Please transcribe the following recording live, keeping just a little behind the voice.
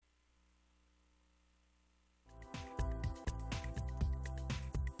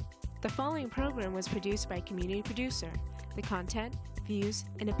The following program was produced by a community producer. The content, views,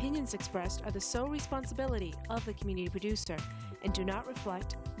 and opinions expressed are the sole responsibility of the community producer and do not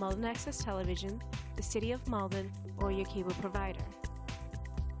reflect Malden Access Television, the City of Malden, or your cable provider.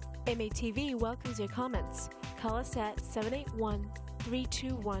 MATV welcomes your comments. Call us at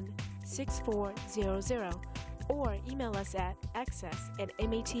 781-321-6400 or email us at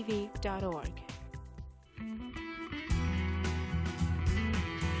access@matv.org.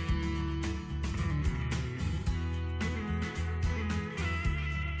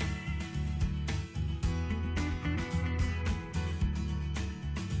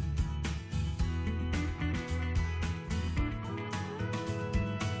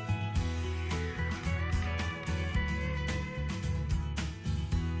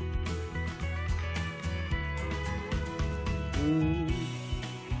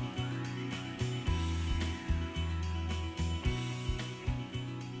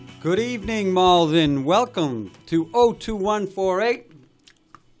 Good evening, Malden. Welcome to 02148.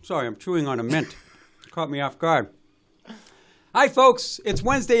 Sorry, I'm chewing on a mint. Caught me off guard. Hi, folks. It's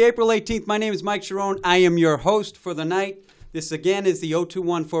Wednesday, April 18th. My name is Mike Sharon. I am your host for the night. This, again, is the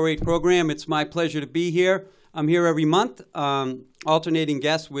 02148 program. It's my pleasure to be here. I'm here every month, alternating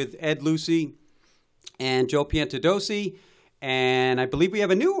guests with Ed Lucy and Joe Piantadosi. And I believe we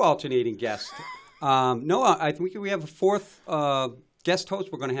have a new alternating guest. I think we have a fourth guest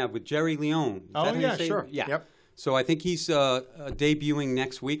host we're going to have with Jerry Leone. Oh, yeah, sure. Yeah. Yep. So I think he's debuting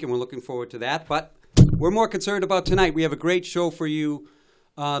next week, and we're looking forward to that. But we're more concerned about tonight. We have a great show for you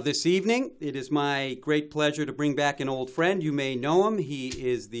this evening. It is my great pleasure to bring back an old friend. You may know him. He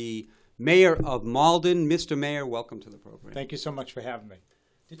is the mayor of Malden. Mr. Mayor, welcome to the program. Thank you so much for having me.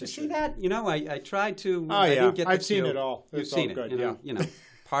 Did you see that? You know, I tried to. Oh, I yeah. didn't get I've seen it all. You've It's seen all it. good, You know,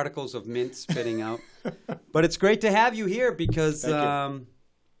 particles of mint spitting out. But it's great to have you here because, as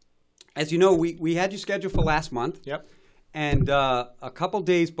you know, we had you scheduled for last month. Yep. And a couple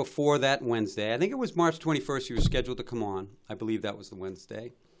days before that Wednesday, I think it was March 21st, you were scheduled to come on. I believe that was the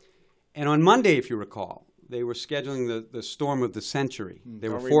Wednesday. And on Monday, if you recall, they were scheduling the storm of the century. They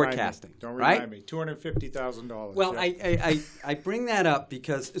were forecasting. Don't right? remind me. $250,000. Well, yep. I bring that up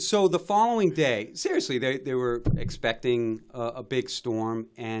because, so the following day, seriously, they were expecting a big storm.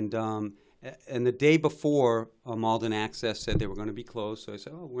 And the day before, Malden Access said they were going to be closed. So I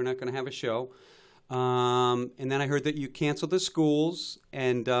said, we're not going to have a show. And then I heard that you canceled the schools.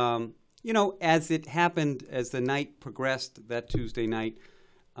 And, as it happened, as the night progressed that Tuesday night,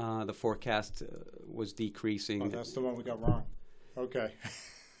 the forecast was decreasing. Oh, that's the one we got wrong. Okay.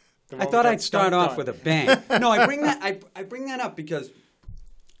 I thought I'd start off with a bang. No, I bring that up because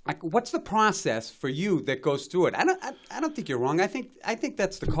what's the process for you that goes through it? I don't think you're wrong. I think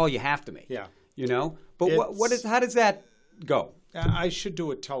that's the call you have to make. Yeah. But how does that go? I should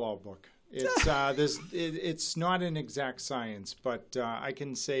do a tell-all book. It's it's not an exact science, but I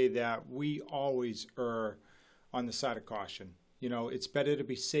can say that we always err on the side of caution. It's better to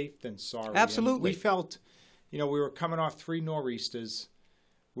be safe than sorry. Absolutely. And we felt, we were coming off 3 nor'easters.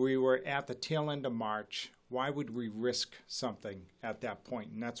 We were at the tail end of March. Why would we risk something at that point?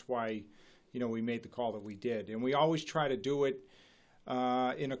 And that's why, we made the call that we did. And we always try to do it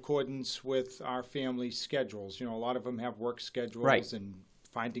in accordance with our family schedules. A lot of them have work schedules right. and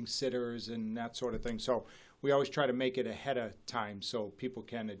finding sitters and that sort of thing. So we always try to make it ahead of time so people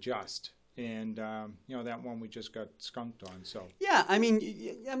can adjust. And, that one we just got skunked on. So yeah, I mean,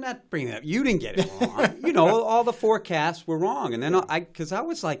 I'm not bringing that up. You didn't get it wrong. All the forecasts were wrong. And then because I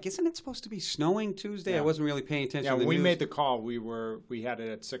was like, isn't it supposed to be snowing Tuesday? Yeah. I wasn't really paying attention to the news. news. We made the call. We had it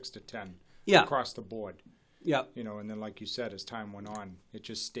at 6 to 10 yeah. across the board. Yeah. And then like you said, as time went on, it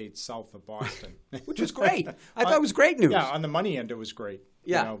just stayed south of Boston. Which was great. I thought it was great news. Yeah, on the money end, it was great.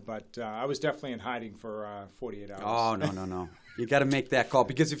 Yeah. But I was definitely in hiding for 48 hours. Oh, no. You got to make that call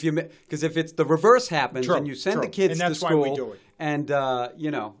because if it's the reverse happens and you send the kids to school, and that's why we do it. And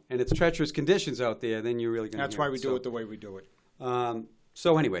and it's treacherous conditions out there, then you're really going to. That's why we do it the way we do it.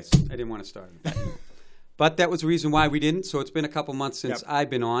 So, anyways, I didn't want to start it. But that was the reason why we didn't. So it's been a couple months since I've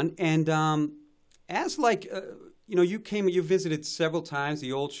been on, and you visited several times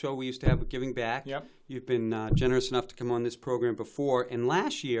the old show we used to have with Giving Back. Yep. You've been generous enough to come on this program before, and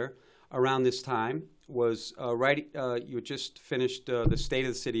last year around this time was you had just finished the State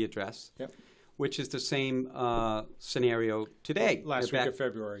of the City address, which is the same scenario today. Last week of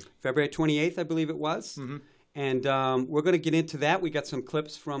February. February 28th, I believe it was. Mm-hmm. And we're going to get into that. We got some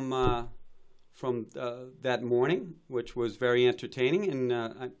clips from that morning, which was very entertaining. And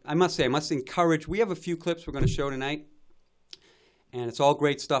I must encourage, we have a few clips we're going to show tonight. And it's all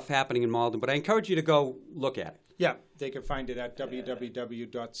great stuff happening in Malden. But I encourage you to go look at it. Yeah, they can find it at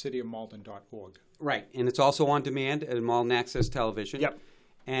www.cityofmalden.org. Right, and it's also on demand at Malden Access Television. Yep.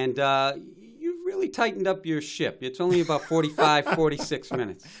 And you've really tightened up your ship. It's only about 45, 46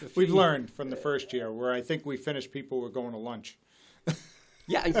 minutes. We've learned from the first year where I think we finished people were going to lunch.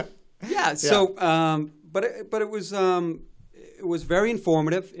 Yeah. So, but it was very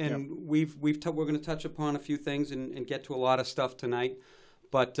informative, and we're going to touch upon a few things and get to a lot of stuff tonight.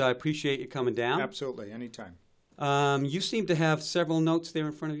 But I appreciate you coming down. Absolutely, anytime. You seem to have several notes there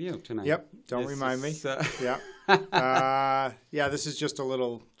in front of you tonight. Yep. Don't remind me. Yeah. This is just a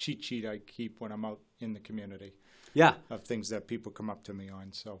little cheat sheet I keep when I'm out in the community. Yeah. Of things that people come up to me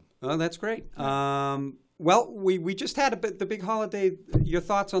on. So. Oh, that's great. Well, we just had the big holiday. Your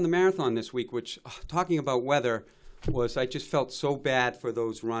thoughts on the marathon this week, which, talking about weather, I just felt so bad for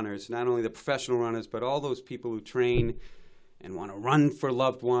those runners, not only the professional runners, but all those people who train and want to run for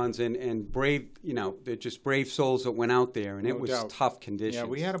loved ones and brave, they're just brave souls that went out there, and it was tough conditions. Yeah,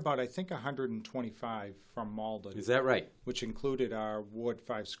 we had about, I think, 125 from Malden. Is that right? Which included our Ward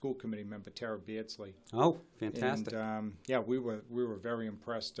 5 school committee member, Tara Beardsley. Oh, fantastic. And, we were very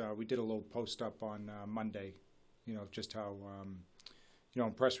impressed. We did a little post up on Monday, just how,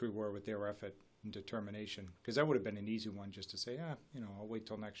 impressed we were with their effort and determination, because that would have been an easy one just to say, I'll wait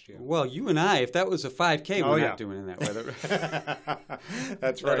till next year. Well, you and I, if that was a 5K, we're not doing it in that weather.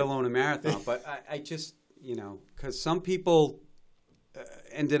 That's right. Let alone a marathon. But I just, because some people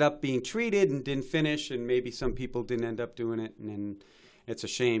ended up being treated and didn't finish, and maybe some people didn't end up doing it, and it's a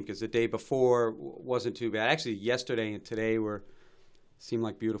shame because the day before wasn't too bad. Actually, yesterday and today seemed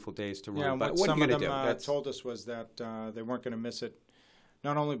like beautiful days to run. Yeah, but what what some are you of going them to do? told us was that they weren't going to miss it,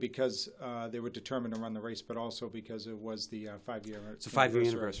 not only because they were determined to run the race, but also because it was the 5-year anniversary. It's a 5-year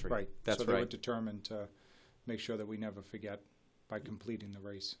anniversary. Right. That's so right. they were determined to make sure that we never forget by completing the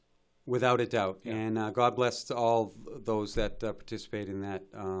race. Without a doubt. Yeah. And God bless all those that participate in that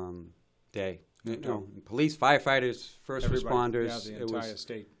day. Police, firefighters, first responders. Yeah, the entire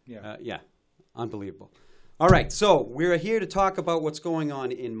state. Yeah. Unbelievable. All right, so we're here to talk about what's going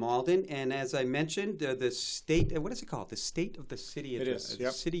on in Malden, and as I mentioned, the state, what is it called? The State of the City Address. It is,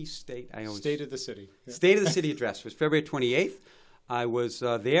 yep. State, State of the City. Yeah. State of the City Address was February 28th. I was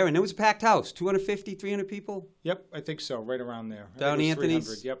there, and it was a packed house, 250, 300 people? Yep, I think so, right around there. Down Anthony's?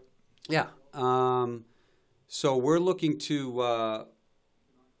 300, yep. Yeah. So we're looking to,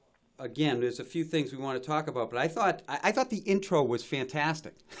 again, there's a few things we want to talk about, but I thought the intro was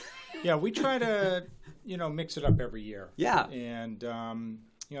fantastic. Yeah, we try to, mix it up every year. Yeah. And,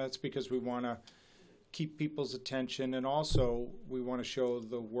 it's because we want to keep people's attention, and also we want to show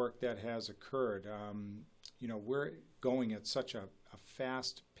the work that has occurred. We're going at such a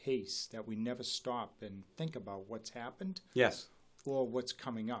fast pace that we never stop and think about what's happened. Yes. Or what's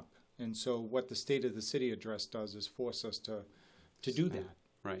coming up. And so what the State of the City Address does is force us to do that.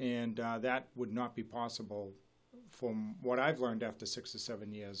 Right. And that would not be possible from what I've learned after 6 or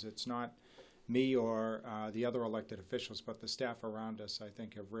 7 years. It's not me or the other elected officials, but the staff around us, I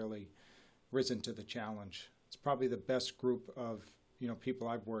think, have really risen to the challenge. It's probably the best group of people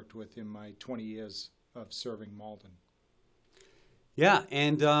I've worked with in my 20 years of serving Malden. Yeah,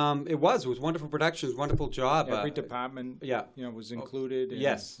 and it was wonderful production. It was a wonderful job. Every department was included. And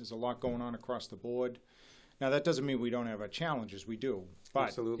yes. There's a lot going on across the board. Now, that doesn't mean we don't have our challenges. We do. But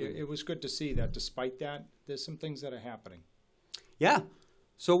absolutely. It was good to see that despite that, there's some things that are happening. Yeah.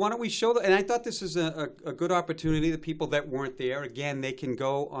 So why don't we show and I thought this is a good opportunity. The people that weren't there, again, they can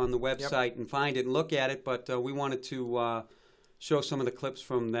go on the website and find it and look at it. But we wanted to show some of the clips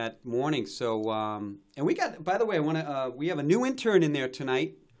from that morning. So, and we got, by the way, we have a new intern in there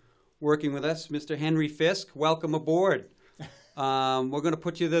tonight working with us, Mr. Henry Fisk. Welcome aboard. We're going to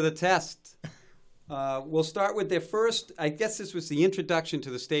put you to the test. We'll start with their first, I guess this was the introduction to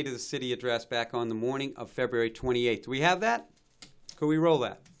the State of the City Address back on the morning of February 28th. Do we have that? Could we roll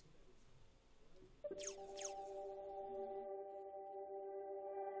that?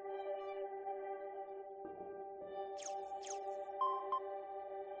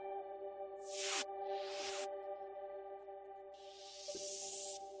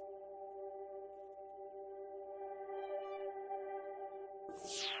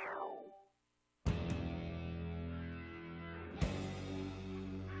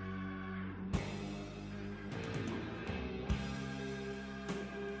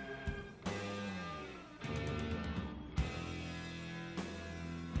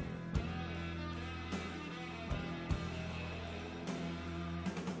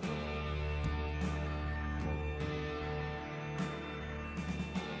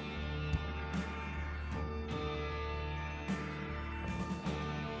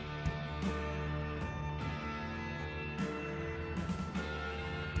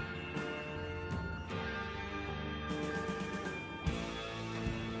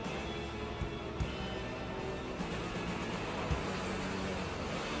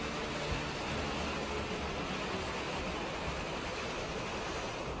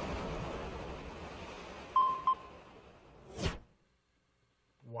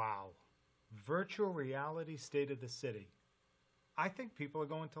 virtual reality state of the city. I think people are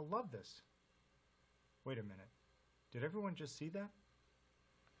going to love this. Wait a minute. Did everyone just see that?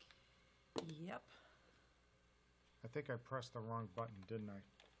 Yep, I think I pressed the wrong button, didn't I?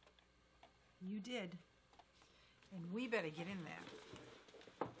 you did. And we better get in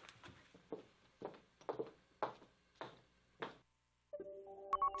there.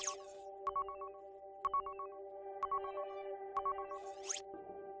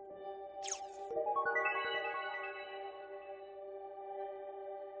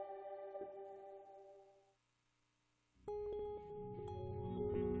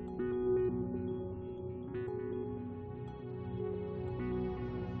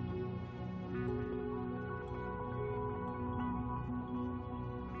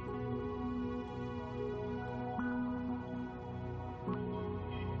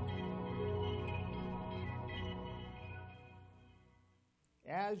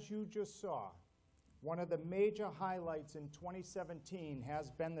 As you just saw, one of the major highlights in 2017 has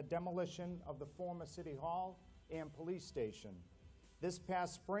been the demolition of the former City Hall and police station. This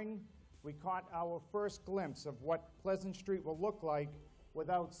past spring, we caught our first glimpse of what Pleasant Street will look like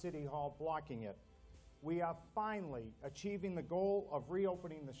without City Hall blocking it. We are finally achieving the goal of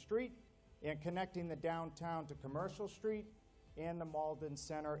reopening the street and connecting the downtown to Commercial Street and the Malden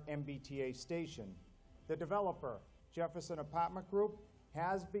Center MBTA station. The developer, Jefferson Apartment Group,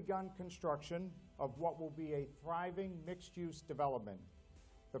 has begun construction of what will be a thriving mixed-use development.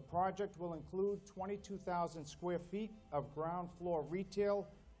 The project will include 22,000 square feet of ground floor retail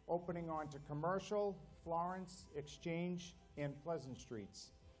opening onto Commercial, Florence, Exchange, and Pleasant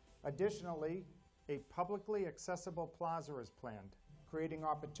Streets. Additionally, a publicly accessible plaza is planned, creating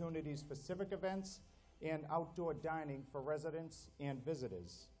opportunities for civic events and outdoor dining for residents and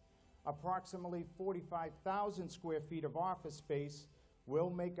visitors. Approximately 45,000 square feet of office space will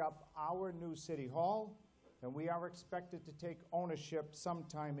make up our new City Hall, and we are expected to take ownership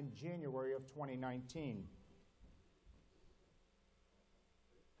sometime in January of 2019.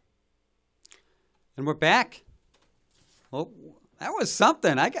 And we're back. Well, that was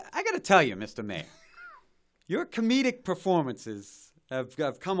something. I got to tell you, Mr. Mayor, your comedic performances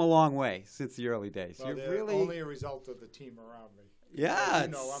have come a long way since the early days. Well, You're they're really only a result of the team around me. yeah. You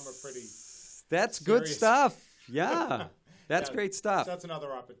know, I'm a pretty That's good serious- stuff. Yeah, that's Yeah, great stuff. That's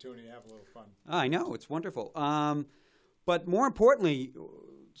another opportunity to have a little fun. I know, it's wonderful. But more importantly,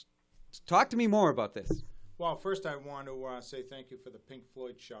 talk to me more about this. Well, first I want to say thank you for the Pink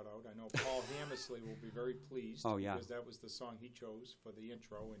Floyd shout-out. I know Paul Hammersley will be very pleased Oh, yeah. because that was the song he chose for the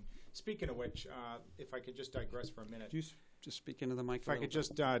intro. And speaking of which, if I could just digress for a minute. Could you just speak into the mic? If I could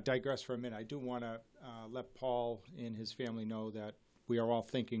just digress for a minute, I do want to let Paul and his family know that we are all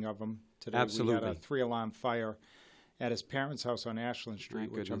thinking of him today. Absolutely. We had a 3-alarm fire at his parents' house on Ashland Street,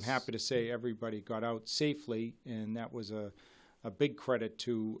 My which I'm goodness. happy to say everybody got out safely, and that was a big credit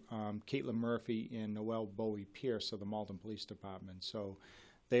to Caitlin Murphy and Noelle Bowie Pierce of the Malden Police Department. So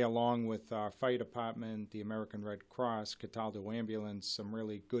they, along with our fire department, the American Red Cross, Cataldo Ambulance, some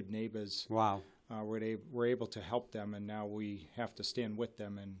really good neighbors, Wow. were able to help them, and now we have to stand with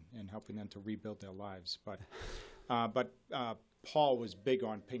them and helping them to rebuild their lives. But Paul was big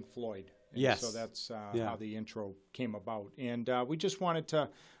on Pink Floyd. And Yes. So that's Yeah. how the intro came about. And we just wanted to,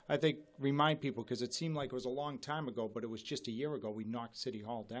 I think, remind people, because it seemed like it was a long time ago, but it was just a year ago we knocked City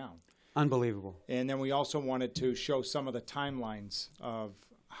Hall down. Unbelievable. And then we also wanted to show some of the timelines of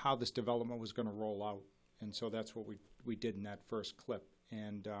how this development was going to roll out. And so that's what we did in that first clip.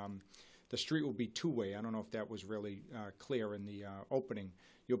 And the street will be two-way. I don't know if that was really clear in the opening.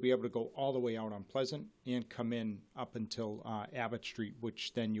 You'll be able to go all the way out on Pleasant and come in up until Abbott Street,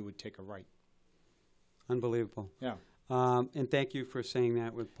 which then you would take a right. Unbelievable. Yeah. And thank you for saying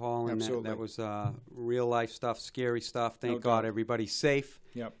that with Paul. And Absolutely. that was real life stuff, scary stuff. Thank No God doubt. everybody's safe.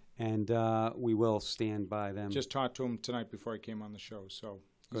 Yep. And we will stand by them. Just talked to him tonight before he came on the show, so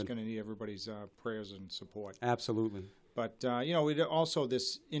he's Good. going to need everybody's prayers and support. Absolutely. But, also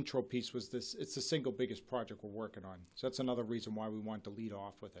this intro piece was this, it's the single biggest project we're working on. So that's another reason why we wanted to lead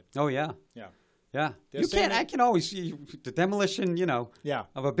off with it. Oh, yeah. Yeah. Yeah. They're You saying can't, I can always see the demolition, Yeah.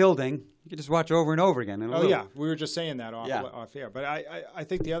 of a building. You can just watch over and over again. Oh, yeah. We were just saying that Yeah. off air. But I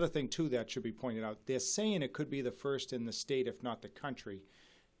think the other thing, too, that should be pointed out, they're saying it could be the first in the state, if not the country,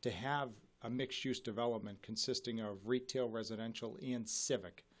 to have a mixed-use development consisting of retail, residential, and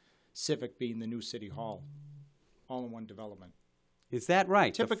civic. Civic being the new City Hall, all in one development. Is that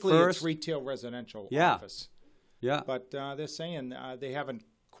right? The Typically, first- it's retail, residential Yeah. office. Yeah. But they're saying they haven't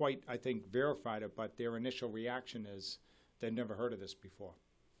quite, I think, verified it, but their initial reaction is they've never heard of this before.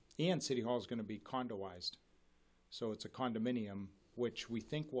 And City Hall is going to be condoized. So it's a condominium which we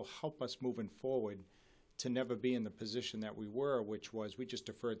think will help us moving forward to never be in the position that we were, which was we just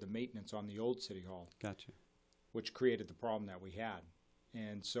deferred the maintenance on the old City Hall, Gotcha. which created the problem that we had.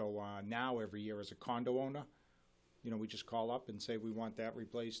 And so now every year as a condo owner, we just call up and say we want that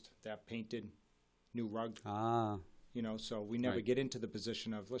replaced, that painted, new rug, Ah, so we never Right. get into the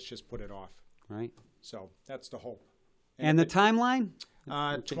position of let's just put it off. right. So that's the hope. And the if timeline?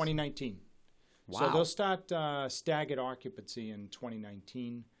 it- 2019. Wow. So they'll start staggered occupancy in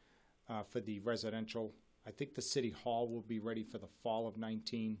 2019 for the residential. I think the City Hall will be ready for the fall of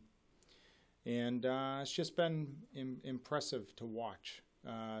 19. And it's just been impressive to watch.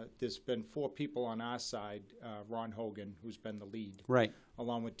 There's been 4 people on our side, Ron Hogan, who's been the lead, Right.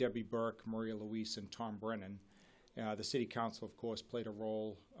 along with Debbie Burke, Maria Luis, and Tom Brennan. The City Council, of course, played a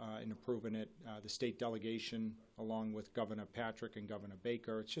role in approving it. The state delegation, along with Governor Patrick and Governor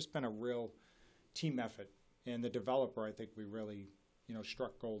Baker. It's just been a real team effort. And the developer, I think we really,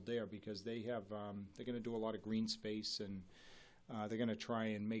 struck gold there because they have, they're going to do a lot of green space, and they're going to try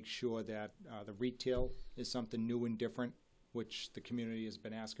and make sure that the retail is something new and different, which the community has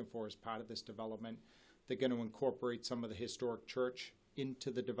been asking for as part of this development. They're going to incorporate some of the historic church into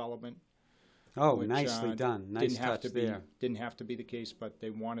the development. Oh, which, nicely done. Nice didn't have touch to be there. didn't have to be the case, but they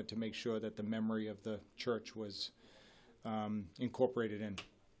wanted to make sure that the memory of the church was incorporated in.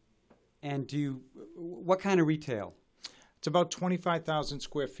 And what kind of retail? It's about 25,000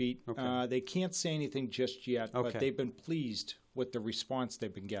 square feet. Okay. They can't say anything just yet, Okay. but they've been pleased with the response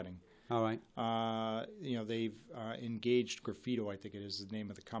they've been getting. All right. They've engaged Graffito, I think it is the name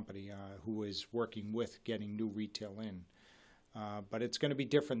of the company, who is working with getting new retail in. But it's going to be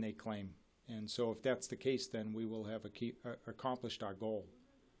different, they claim. And so if that's the case, then we will have accomplished our goal,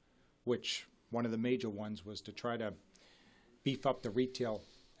 which one of the major ones was to try to beef up the retail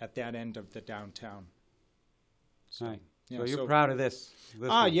at that end of the downtown. All right. yeah, So you're so- proud of this?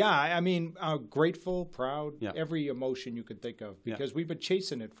 one. Yeah. I mean, grateful, proud, Yeah. every emotion you could think of, Yeah. because we've been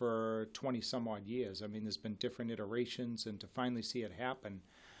chasing it for 20 some odd years. I mean, there's been different iterations, and to finally see it happen,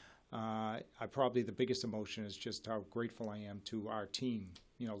 probably the biggest emotion is just how grateful I am to our team,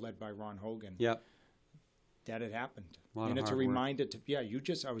 led by Ron Hogan, Yep. that it happened. A lot And of it's a hard work. reminder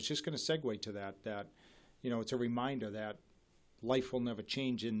I was just going to segue to that, it's a reminder that life will never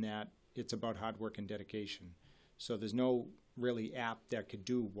change, in that it's about hard work and dedication. So there's no really app that could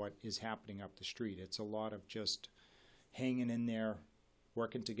do what is happening up the street. It's a lot of just hanging in there,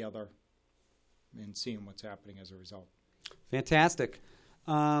 working together, and seeing what's happening as a result. Fantastic.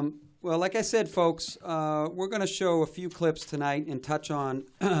 Well, like I said, folks, we're going to show a few clips tonight and touch on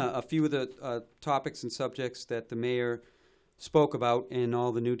a few of the topics and subjects that the mayor spoke about in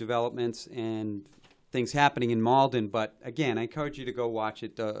all the new developments and things happening in Malden. But again, I encourage you to go watch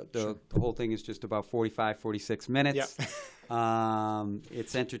it. The whole thing is just about 45, 46 minutes. Yep.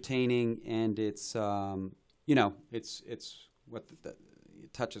 It's entertaining, and it's what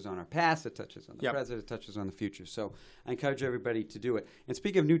it touches on our past, it touches on the Yep. present, it touches on the future. So I encourage everybody to do it. And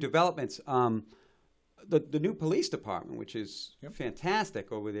speaking of new developments, the new police department, which is Yep.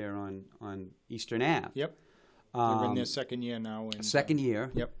 fantastic over there on Eastern Ave. Yep. They're in their second year now. And, Second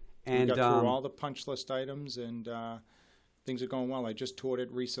year. Yep. And we got through all the punch list items, and things are going well. I just toured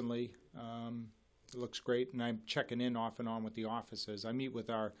it recently. It looks great, and I'm checking in off and on with the officers. I meet with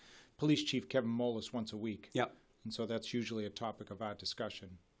our police chief, Kevin Molis, once a week. Yep. And so that's usually a topic of our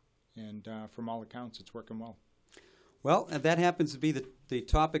discussion. And from all accounts, it's working well. Well, and that happens to be the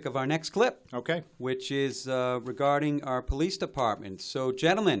topic of our next clip, Okay. which is regarding our police department. So,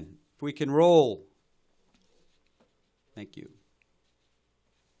 gentlemen, if we can roll. Thank you.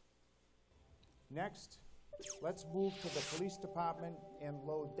 Next, let's move to the police department and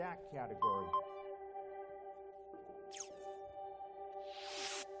low DAC category.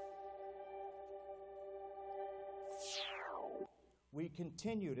 We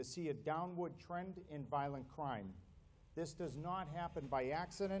continue to see a downward trend in violent crime. This does not happen by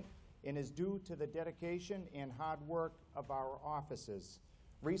accident and is due to the dedication and hard work of our officers.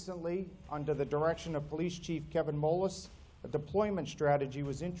 Recently, under the direction of Police Chief Kevin Molis, a deployment strategy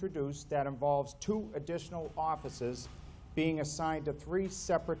was introduced that involves 2 additional officers being assigned to 3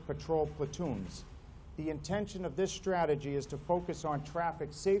 separate patrol platoons. The intention of this strategy is to focus on traffic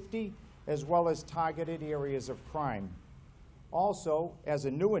safety as well as targeted areas of crime. Also, as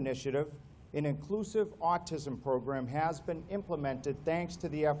a new initiative, an inclusive autism program has been implemented thanks to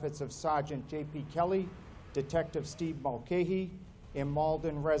the efforts of Sergeant J.P. Kelly, Detective Steve Mulcahy, and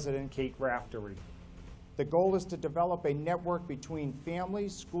Malden resident Kate Raftery. The goal is to develop a network between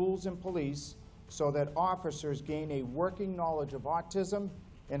families, schools, and police so that officers gain a working knowledge of autism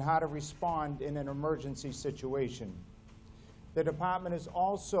and how to respond in an emergency situation. The department is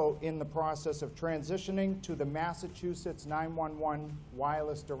also in the process of transitioning to the Massachusetts 911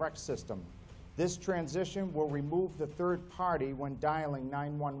 Wireless Direct System. This transition will remove the third party when dialing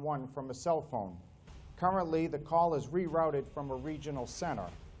 911 from a cell phone. Currently, the call is rerouted from a regional center.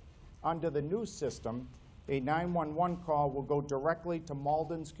 Under the new system, a 911 call will go directly to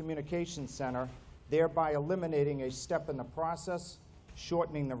Malden's Communications Center, thereby eliminating a step in the process,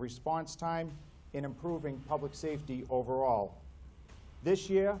 shortening the response time, and improving public safety overall. This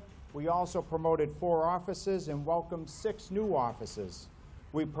year, we also promoted 4 officers and welcomed 6 new officers.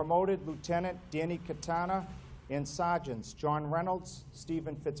 We promoted Lieutenant Danny Katana and Sergeants John Reynolds,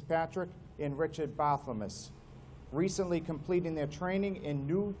 Stephen Fitzpatrick, and Richard Bartholomew. Recently completing their training and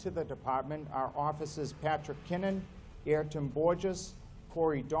new to the department are officers Patrick Kinnan, Ayrton Borges,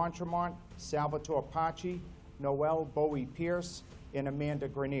 Corey Dontremont, Salvatore Paci, Noel Bowie Pierce, and Amanda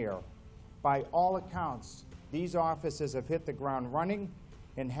Grenier. By all accounts, these officers have hit the ground running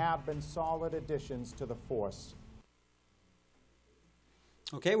and have been solid additions to the force.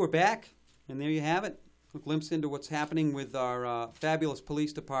 Okay, we're back, and there you have it. A glimpse into what's happening with our fabulous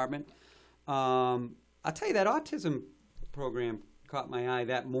police department. I'll tell you, that autism program caught my eye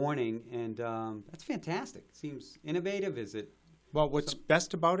that morning, and that's fantastic. Seems innovative, is it? Well, what's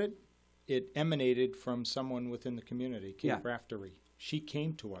best about it, it emanated from someone within the community, Kate Raftery. She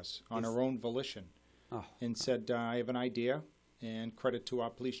came to us on her own volition and said, I have an idea, and credit to our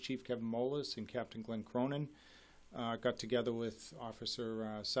police chief, Kevin Molas, and Captain Glenn Cronin. Got together with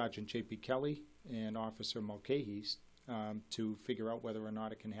Officer Sergeant J.P. Kelly and Officer Mulcahy to figure out whether or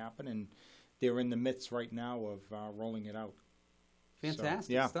not it can happen, and they're in the midst right now of rolling it out.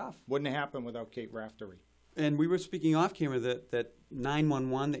 Fantastic stuff. Wouldn't have happened without Kate Raftery. And we were speaking off camera that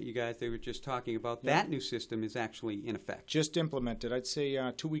 911 that they were just talking about, that new system is actually in effect. Just implemented. I'd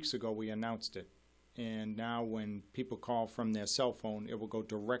say 2 weeks ago we announced it. And now when people call from their cell phone, it will go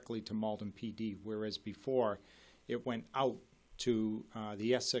directly to Malden PD, whereas before it went out to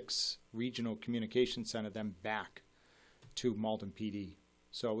the Essex Regional Communication Center, then back to Malden PD.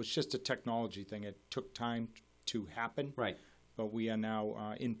 So it's just a technology thing. It took time to happen, right? But we are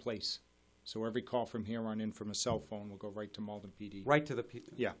now in place. So every call from here on in from a cell phone will go right to Malden PD. Right to the PD.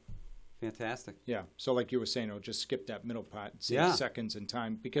 Yeah. Fantastic. Yeah. So like you were saying, it'll just skip that middle part, save seconds in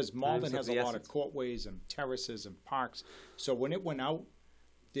time, because Malden has a lot of courtways and terraces and parks. So when it went out,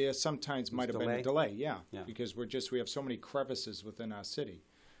 there sometimes might have been a delay. Yeah. Because we have so many crevices within our city.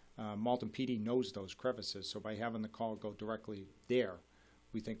 Malden PD knows those crevices, so by having the call go directly there,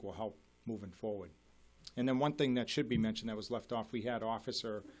 we think will help moving forward. And then one thing that should be mentioned that was left off, we had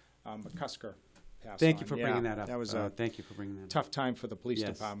Officer McCusker pass Thank on. you for bringing that up. That was a thank you for bringing that tough time for the police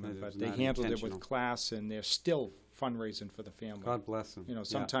department, but they handled it with class, and they're still fundraising for the family. God bless them. You know,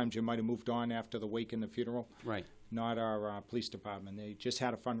 sometimes you might have moved on after the wake and the funeral. Right. Not our police department. They just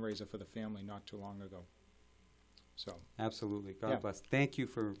had a fundraiser for the family not too long ago. So absolutely. God bless. Thank you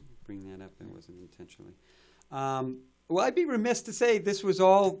for bringing that up. That wasn't intentionally. Well, I'd be remiss to say this was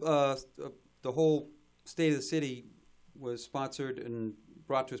all, the whole State of the City was sponsored and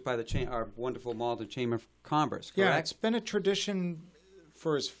brought to us by our wonderful Malden Chamber of Commerce, correct? Yeah, it's been a tradition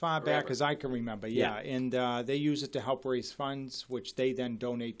for as far back as I can remember, and they use it to help raise funds, which they then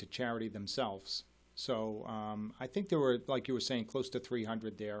donate to charity themselves. So I think there were, like you were saying, close to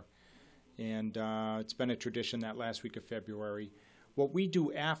 300 there, and it's been a tradition that last week of February. What we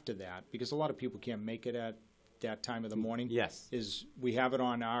do after that, because a lot of people can't make it at that time of the morning, is we have it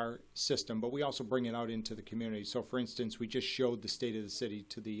on our system, but we also bring it out into the community. So, for instance, we just showed the State of the City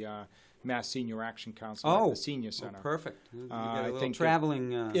to the Mass Senior Action Council at the Senior Center. Oh, perfect. You got a I little think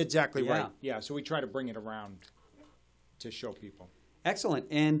traveling. Exactly right. Yeah, so we try to bring it around to show people. Excellent.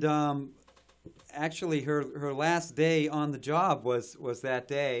 And actually, her last day on the job was that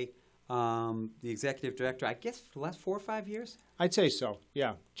day. The executive director, I guess, for the last 4 or 5 years? I'd say so,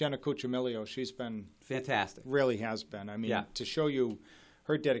 yeah. Jenna Cucciamilio, she's been... fantastic. Really has been. I mean, to show you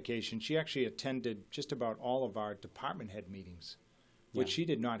her dedication, she actually attended just about all of our department head meetings, which she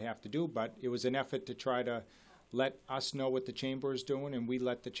did not have to do, but it was an effort to try to let us know what the chamber is doing, and we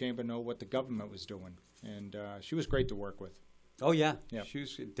let the chamber know what the government was doing. And she was great to work with. Oh, yeah. She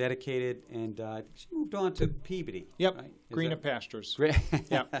was dedicated, and she moved on to Peabody. Yep, right? greener pastures.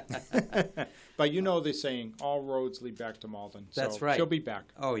 Yep. But you know the saying, all roads lead back to Malden. That's so right. She'll be back.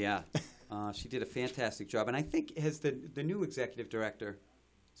 Oh, yeah. She did a fantastic job. And I think has the new executive director,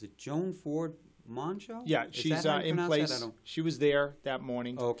 is it Joan Ford Moncho? Yeah, she's in place. She was there that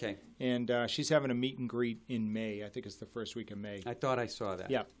morning. Oh, okay. And she's having a meet and greet in May. I think it's the first week of May. I thought I saw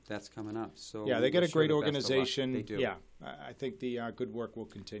that. Yeah. That's coming up. So yeah, they got a great organization. They do. Yeah, I think the good work will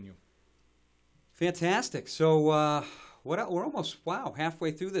continue. Fantastic. So we're almost,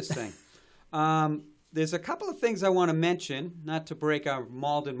 halfway through this thing. There's a couple of things I want to mention, not to break our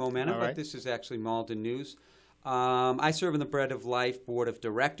Malden momentum, All right. but this is actually Malden news. I serve on the Bread of Life Board of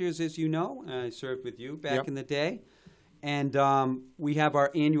Directors, as you know. I served with you back Yep. in the day. And we have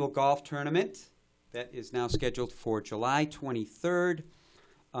our annual golf tournament that is now scheduled for July 23rd,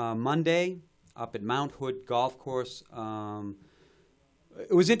 Monday, up at Mount Hood Golf Course.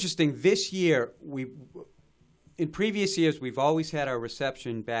 It was interesting. This year, in previous years, we've always had our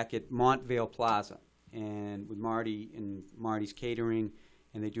reception back at Montvale Plaza, and with Marty and Marty's Catering,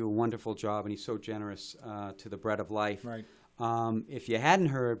 and they do a wonderful job, and he's so generous to the Bread of Life. Right. If you hadn't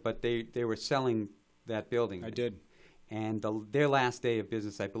heard, but they were selling that building. I did. And their last day of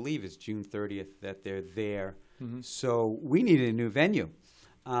business, I believe, is June 30th that they're there. Mm-hmm. So we needed a new venue.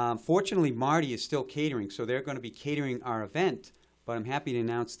 Fortunately, Marty is still catering, so they're going to be catering our event. But I'm happy to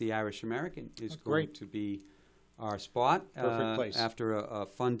announce the Irish American is going great. to be our spot. Perfect place. After a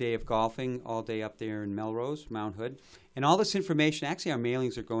fun day of golfing all day up there in Melrose, Mount Hood. And all this information, actually our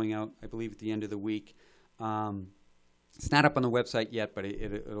mailings are going out, I believe, at the end of the week. It's not up on the website yet, but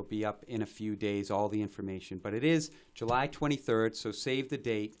it'll be up in a few days, all the information. But it is July 23rd, so save the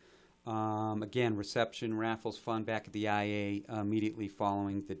date. Again, reception, raffles, fun back at the IA immediately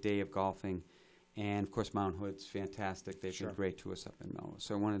following the day of golfing. And, of course, Mount Hood's fantastic. They've Sure. been great to us up in Melrose.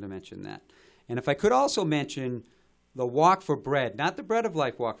 So I wanted to mention that. And if I could also mention the Walk for Bread, not the Bread of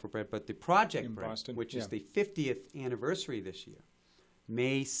Life Walk for Bread, but the Project In Bread, Boston, which yeah. is the 50th anniversary this year.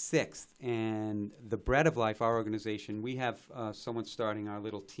 May 6th, and the Bread of Life, our organization, we have someone starting our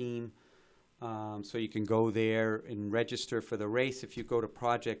little team, so you can go there and register for the race if you go to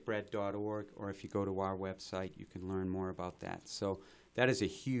projectbread.org, or if you go to our website, you can learn more about that. So that is a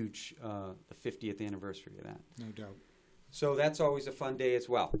huge, the 50th anniversary of that. No doubt. So that's always a fun day as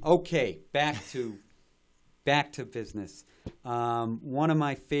well. Okay, back to business. One of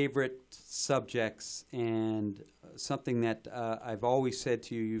my favorite subjects, and something that I've always said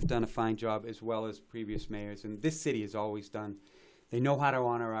to you, you've done a fine job, as well as previous mayors, and this city has always done. They know how to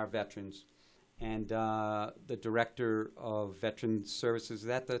honor our veterans. And the Director of Veteran Services, is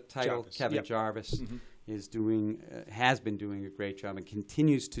that the title? Jarvis. Kevin Yep. Jarvis Mhm. has been doing a great job and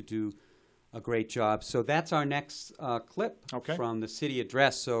continues to do a great job. So that's our next clip Okay. from the city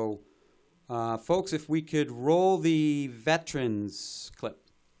address. So, folks, if we could roll the veterans clip.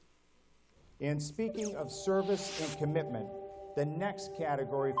 And speaking of service and commitment, the next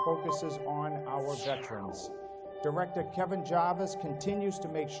category focuses on our veterans. Director Kevin Jarvis continues to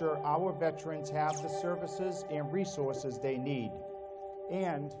make sure our veterans have the services and resources they need.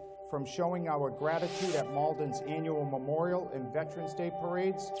 And from showing our gratitude at Malden's annual Memorial and Veterans Day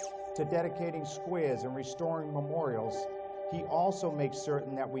parades to dedicating squares and restoring memorials, he also makes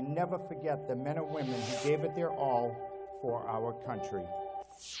certain that we never forget the men and women who gave it their all for our country.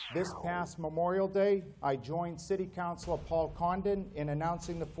 This past Memorial Day, I joined City Councilor Paul Condon in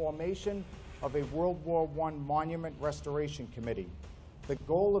announcing the formation of a World War I Monument Restoration Committee. The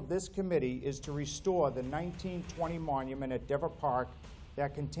goal of this committee is to restore the 1920 monument at Dever Park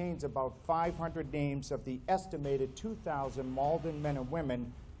that contains about 500 names of the estimated 2,000 Malden men and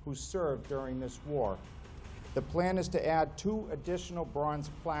women who served during this war. The plan is to add 2 additional bronze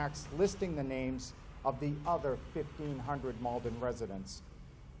plaques listing the names of the other 1,500 Malden residents.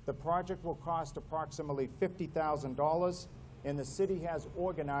 The project will cost approximately $50,000, and the city has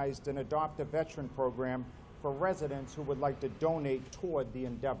organized an Adopt a Veteran program for residents who would like to donate toward the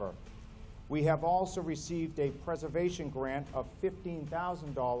endeavor. We have also received a preservation grant of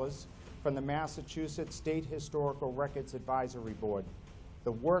 $15,000 from the Massachusetts State Historical Records Advisory Board.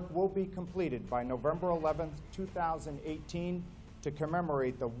 The work will be completed by November 11th, 2018 to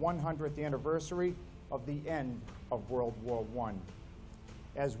commemorate the 100th anniversary of the end of World War I.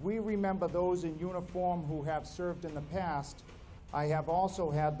 As we remember those in uniform who have served in the past, I have also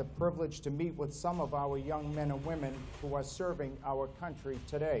had the privilege to meet with some of our young men and women who are serving our country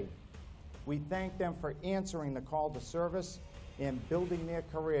today. We thank them for answering the call to service and building their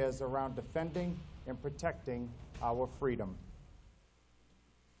careers around defending and protecting our freedom.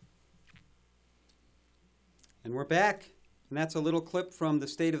 And we're back. And that's a little clip from the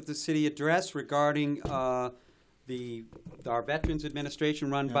State of the City address regarding our Veterans Administration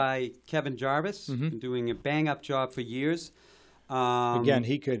run by Kevin Jarvis, been doing a bang-up job for years. Again,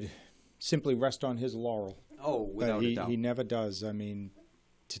 he could simply rest on his laurel. Oh, without but a doubt. he never does. I mean,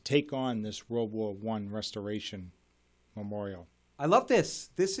 to take on this World War I restoration memorial. I love this.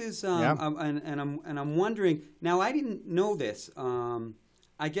 This is, Yeah. I'm wondering. Now, I didn't know this.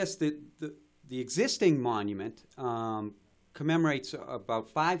 I guess the existing monument commemorates about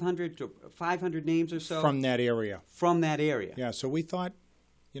 500 to 500 names or so From that area. from that area. Yeah, so we thought,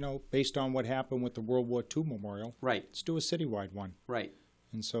 based on what happened with the World War II Memorial, Right, let's do a citywide one. right.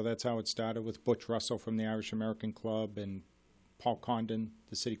 And so that's how it started with Butch Russell from the Irish American Club and Paul Condon,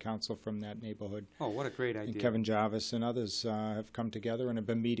 the city council from that neighborhood. Oh, what a great idea. And Kevin Jarvis and others have come together and have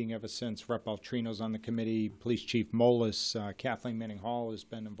been meeting ever since. Rep. Altrino's on the committee, Police Chief Molis, Kathleen Manning Hall has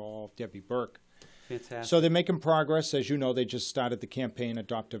been involved, Debbie Burke. Fantastic. So they're making progress. As you know, they just started the campaign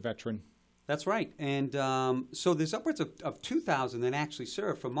Adopt a Veteran. That's right. And so there's upwards of 2,000 that actually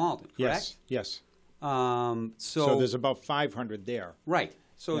serve for Malden, correct? Yes. So there's about 500 there. right.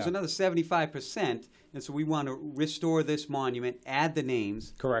 So it's Yeah. another 75%. And so we want to restore this monument, add the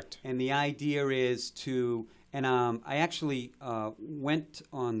names. Correct. And the idea is to, and I actually went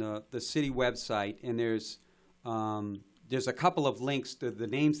on the city website, and there's a couple of links to the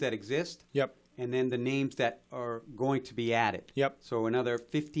names that exist, Yep. and then the names that are going to be added. Yep. So another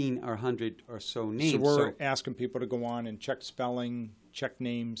 15 or 100 or so names. So we're asking people to go on and check spelling, check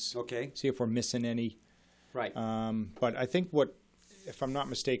names, Okay, see if we're missing any. right. But I think if I'm not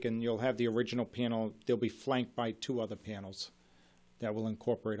mistaken, you'll have the original panel. They'll be flanked by 2 other panels that will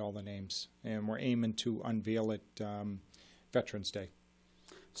incorporate all the names. And we're aiming to unveil it Veterans Day.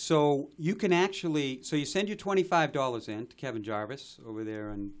 So you can actually, so you send your $25 in to Kevin Jarvis over there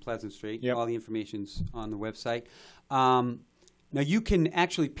on Pleasant Street. Yep. All the information's on the website. Now you can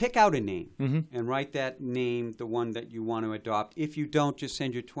actually pick out a name and write that name, the one that you want to adopt. If you don't, just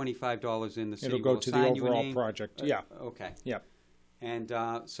send your $25 in. The city It'll go will to the assign you a overall name. project. Yeah. Okay. Yep. And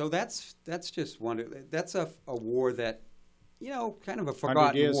so that's just one. That's a war that, kind of a 100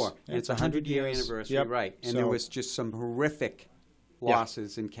 forgotten years. war. And it's a 100-year years. anniversary, Yep. right? And So- there was just some horrific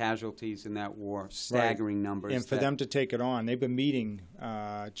losses and casualties in that war, staggering numbers. And for them to take it on, they've been meeting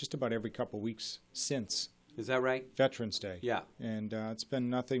just about every couple of weeks since Is that right? Veterans Day. Yeah. And it's been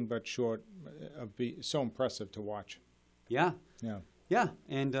nothing but short so impressive to watch. Yeah. Yeah. Yeah.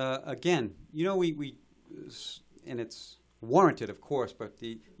 And again, we and it's warranted, of course, but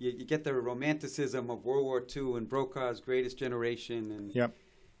you get the romanticism of World War II and Brokaw's Greatest Generation, and Yep.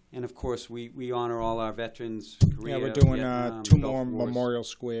 and of course we honor all our veterans. Korea, Yeah, we're doing Vietnam, 2 Gulf more Wars. memorial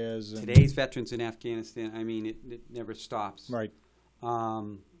squares. And, Today's veterans in Afghanistan. I mean, it never stops. Right.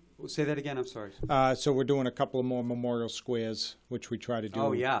 Say that again. I'm sorry. So we're doing a couple of more memorial squares, which we try to do,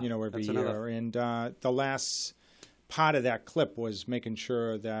 Oh, yeah. every That's year. another- And the last part of that clip was making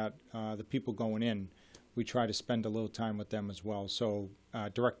sure that the people going in, we try to spend a little time with them as well. So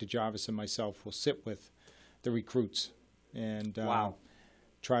Director Jarvis and myself will sit with the recruits and Wow.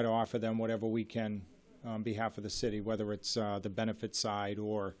 try to offer them whatever we can on behalf of the city, whether it's the benefit side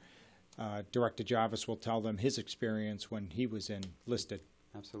or Director Jarvis will tell them his experience when he was enlisted.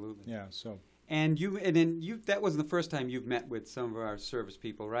 Absolutely. Yeah, so. And that wasn't the first time you've met with some of our service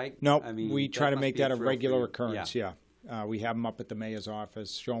people, right? No, I mean, we try to must make be that a thrill for regular you. occurrence, yeah. We have them up at the mayor's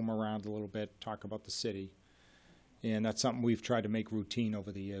office, show them around a little bit, talk about the city. And that's something we've tried to make routine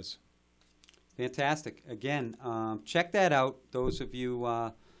over the years. Fantastic. Again, check that out. Those of you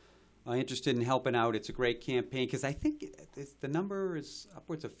interested in helping out, it's a great campaign because I think the number is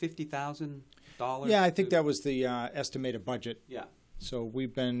upwards of $50,000. Yeah, I think that was the estimated budget. Yeah, So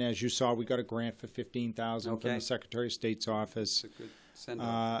we've been, as you saw, we got a grant for $15,000 from Okay. the Secretary of State's office. it's a good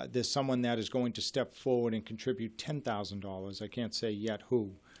send-off. There's someone that is going to step forward and contribute $10,000. I can't say yet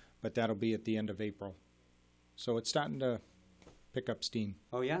who, but that'll be at the end of April. So it's starting to pick up steam.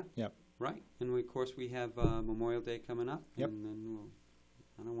 Oh, yeah? Yep. Right. And of course, we have Memorial Day coming up. Yep. And then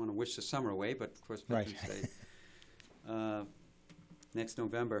I don't want to wish the summer away, but of course, Right. Veterans Day next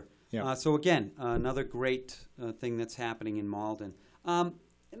November. Yep. So again, another great thing that's happening in Malden. And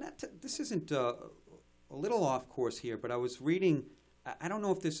this isn't a little off course here, but I was reading. I don't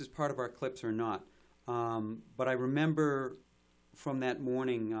know if this is part of our clips or not, but I remember from that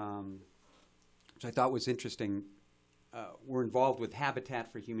morning, which I thought was interesting. We're involved with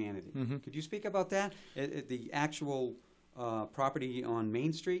Habitat for Humanity. Mm-hmm. Could you speak about that? The actual property on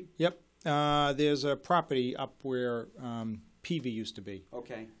Main Street? Yep. There's a property up where Peavy used to be.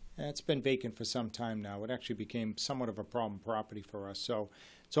 Okay. It's been vacant for some time now. It actually became somewhat of a problem property for us. So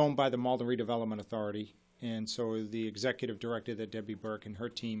it's owned by the Malden Redevelopment Authority. And so the executive director, that Debbie Burke, and her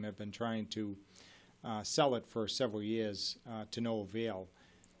team have been trying to sell it for several years to no avail.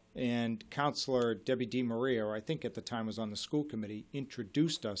 And Councilor Debbie DeMaria, I think at the time was on the school committee,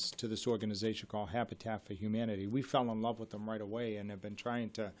 introduced us to this organization called Habitat for Humanity. We fell in love with them right away and have been trying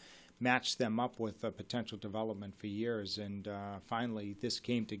to match them up with a potential development for years. And finally, this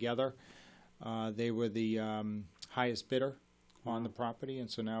came together. They were the highest bidder on the property, and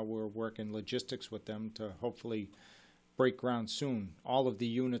so now we're working logistics with them to hopefully break ground soon. All of the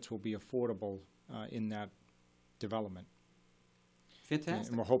units will be affordable in that development. Fantastic.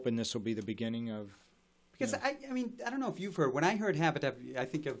 And we're hoping this will be the beginning of... Because, Yeah. I mean, I don't know if you've heard, when I heard Habitat, I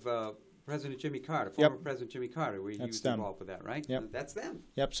think of President Jimmy Carter, former President Jimmy Carter, where he That's was them. involved with that, right? Yep. That's them.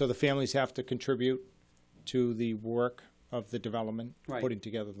 Yep, so the families have to contribute to the work of the development, Right. putting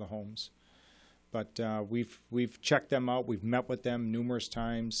together the homes. But we've checked them out. We've met with them numerous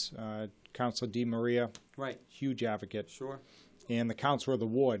times. Councilor Di Maria, Right. huge advocate. Sure. And the councilor of the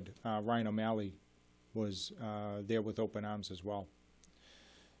ward, Ryan O'Malley, was there with open arms as well.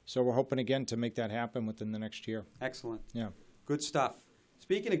 So we're hoping again to make that happen within the next year. Excellent. Yeah. Good stuff.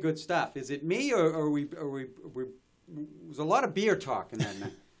 Speaking of good stuff, is it me or was a lot of beer talking that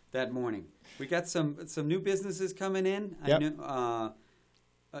night, that morning? We got some new businesses coming in. Yep. I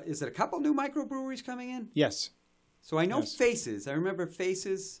knew, is it a couple new microbreweries coming in? Yes. So I know Yes. Faces. I remember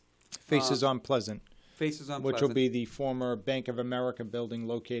Faces. Faces on Pleasant, Faces on which Pleasant. will be the former Bank of America building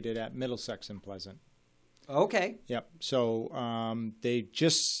located at Middlesex and Pleasant. Okay. Yep. So they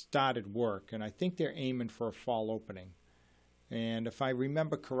just started work, and I think they're aiming for a fall opening. And if I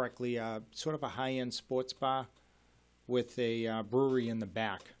remember correctly, sort of a high-end sports bar with a brewery in the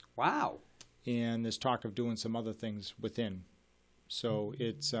back. Wow. And there's talk of doing some other things within. So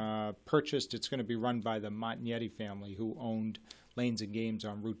it's purchased. It's going to be run by the Martignetti family, who owned Lanes and Games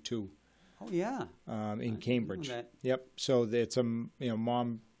on Route 2 Oh yeah. in Cambridge. that. Yep. So it's a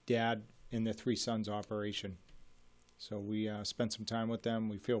mom, dad, and their 3 sons operation. So we spent some time with them.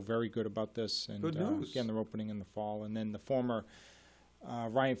 We feel very good about this. And Good news. Again, they're opening in the fall. And then the former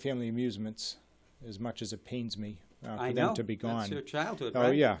Ryan Family Amusements, as much as it pains me for I them know. to be gone. That's your childhood, Oh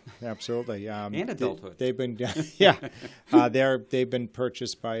right? yeah, absolutely. And adulthood. They've been, they've been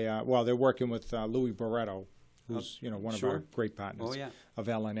purchased by. They're working with Louis Barretto, who's one of our Sure. great partners Oh, yeah. of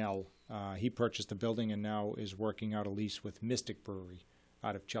L&L. He purchased the building and now is working out a lease with Mystic Brewery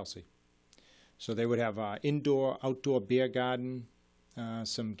out of Chelsea. So they would have indoor, outdoor beer garden,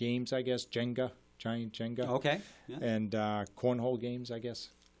 some games, I guess, giant Jenga, Okay. Yeah. and cornhole games, I guess.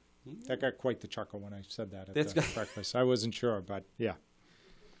 That got quite the chuckle when I said that at That's the good. breakfast. I wasn't sure, but yeah.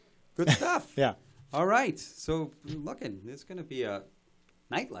 Good stuff. Yeah. All right. So there's going to be a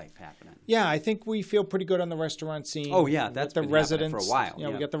nightlife happening. Yeah, I think we feel pretty good on the restaurant scene. Oh, yeah, With that's the been happening residents for a while, Yeah,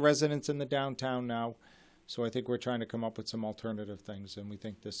 yeah. we got the residents in the downtown now, so I think we're trying to come up with some alternative things, and we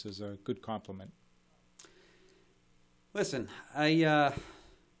think this is a good complement. Listen, you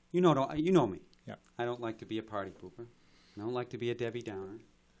know me. Yeah. I don't like to be a party pooper. I don't like to be a Debbie Downer.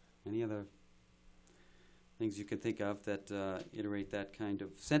 Any other things you can think of that iterate that kind of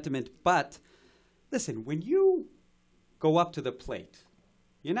sentiment. But listen, when you go up to the plate,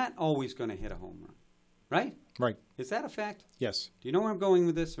 you're not always going to hit a home run, right? Right. Is that a fact? Yes. Do you know where I'm going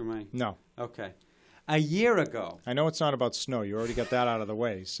with this, or am I? No. Okay. A year ago, I know it's not about snow. You already got that out of the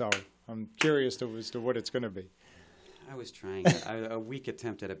way, so I'm curious as to what it's going to be. I was trying a weak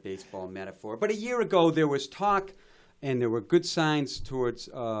attempt at a baseball metaphor. But a year ago, there was talk, and there were good signs towards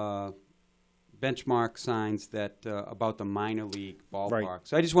benchmark signs that about the minor league ballpark. Right.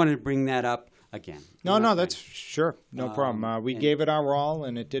 So I just wanted to bring that up again. No, I'm not that's trying- sure. No problem. We and- gave it our all,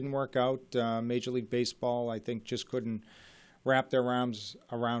 and it didn't work out. Major League Baseball, I think, just couldn't wrap their arms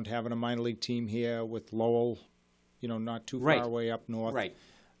around having a minor league team here with Lowell, not too Right. far away up north. Right.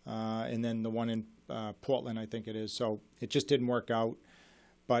 And then the one in Portland, I think it is. So it just didn't work out.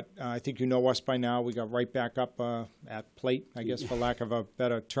 But I think you know us by now. We got right back up at plate, I guess, for lack of a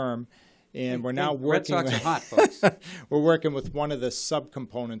better term. And we're now Red working. Sox are hot, folks. We're working with one of the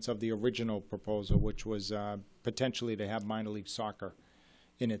subcomponents of the original proposal, which was potentially to have minor league soccer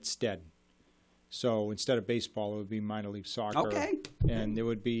in its stead. So instead of baseball, it would be minor league soccer. Okay. And there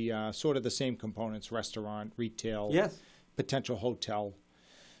would be sort of the same components: restaurant, retail, Yes. potential hotel.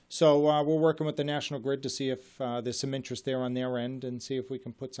 So we're working with the National Grid to see if there's some interest there on their end and see if we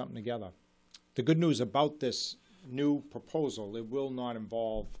can put something together. The good news about this new proposal, it will not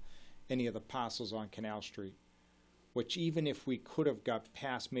involve any of the parcels on Canal Street, which even if we could have got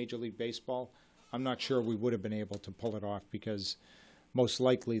past Major League Baseball, I'm not sure we would have been able to pull it off because most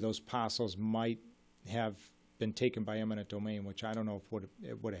likely those parcels might have been taken by eminent domain, which I don't know if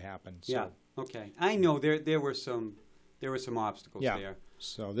it would have happened. So, Yeah. Okay. I know there were some obstacles Yeah. there.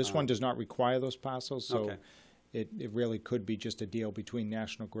 So this one does not require those parcels, so Okay. it really could be just a deal between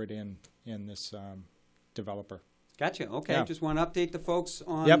National Grid and this developer. Gotcha. Okay. Yeah. Just want to update the folks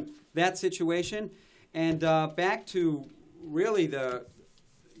on Yep. that situation, and back to really the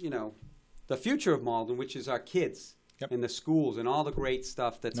future of Malden, which is our kids Yep. and the schools and all the great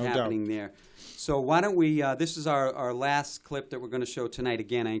stuff that's No doubt. happening there. So why don't we? This is our last clip that we're going to show tonight.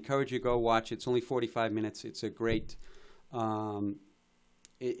 Again, I encourage you to go watch it. It's only 45 minutes. It's a great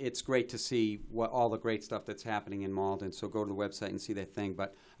it's great to see all the great stuff that's happening in Malden. So go to the website and see that thing.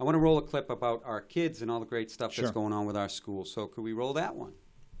 But I want to roll a clip about our kids and all the great stuff that's going on with our school. So could we roll that one?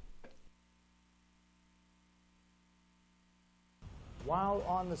 While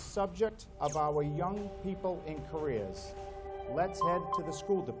on the subject of our young people in careers, let's head to the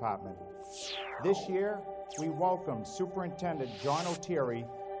school department. This year, we welcome Superintendent John O'Teary,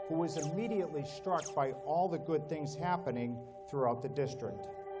 who was immediately struck by all the good things happening throughout the district.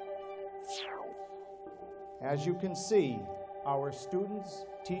 As you can see, our students,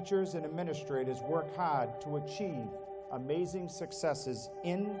 teachers, and administrators work hard to achieve amazing successes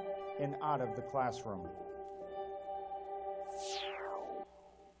in and out of the classroom.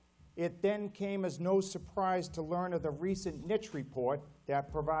 It then came as no surprise to learn of the recent niche report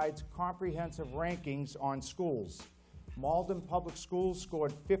that provides comprehensive rankings on schools. Malden Public Schools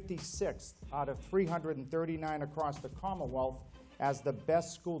scored 56th out of 339 across the Commonwealth as the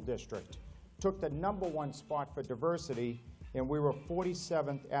best school district, took the #1 spot for diversity, and we were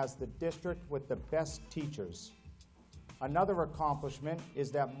 47th as the district with the best teachers. Another accomplishment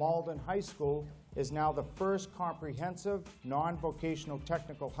is that Malden High School is now the first comprehensive, non-vocational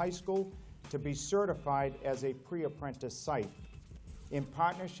technical high school to be certified as a pre-apprentice site. In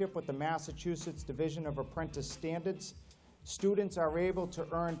partnership with the Massachusetts Division of Apprentice Standards, students are able to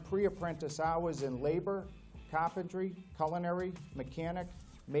earn pre-apprentice hours in labor, carpentry, culinary, mechanic,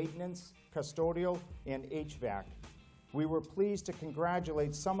 maintenance, custodial, and HVAC. We were pleased to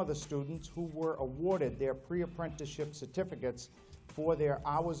congratulate some of the students who were awarded their pre-apprenticeship certificates for their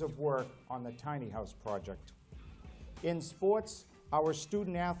hours of work on the Tiny House project. In sports, our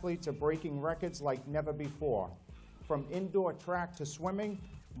student athletes are breaking records like never before. From indoor track to swimming,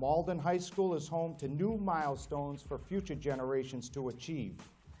 Malden High School is home to new milestones for future generations to achieve.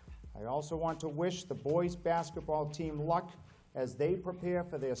 I also want to wish the boys basketball team luck as they prepare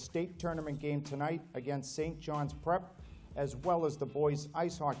for their state tournament game tonight against St. John's Prep, as well as the boys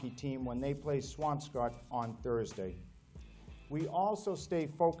ice hockey team when they play Swampscott on Thursday. We also stay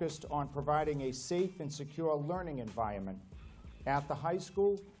focused on providing a safe and secure learning environment. At the high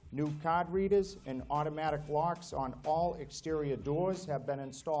school, new card readers and automatic locks on all exterior doors have been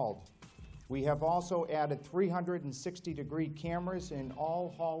installed. We have also added 360-degree cameras in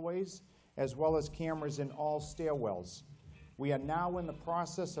all hallways, as well as cameras in all stairwells. We are now in the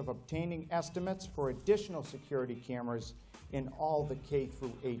process of obtaining estimates for additional security cameras in all the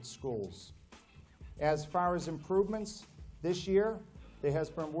K-8 schools. As far as improvements, this year there has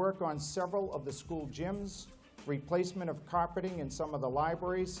been work on several of the school gyms, replacement of carpeting in some of the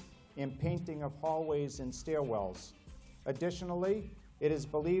libraries, and painting of hallways and stairwells. Additionally, it is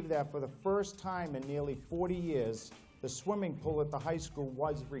believed that for the first time in nearly 40 years, the swimming pool at the high school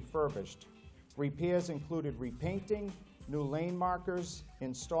was refurbished. Repairs included repainting, new lane markers,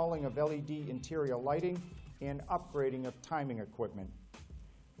 installing of LED interior lighting, and upgrading of timing equipment.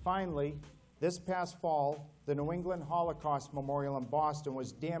 Finally, this past fall, the New England Holocaust Memorial in Boston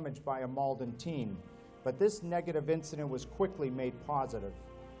was damaged by a Malden teen, but this negative incident was quickly made positive.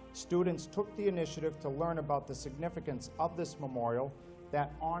 Students took the initiative to learn about the significance of this memorial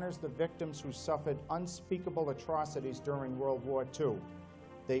that honors the victims who suffered unspeakable atrocities during World War II.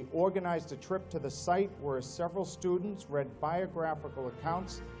 They organized a trip to the site where several students read biographical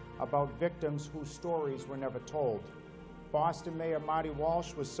accounts about victims whose stories were never told. Boston Mayor Marty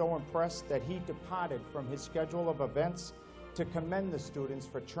Walsh was so impressed that he departed from his schedule of events to commend the students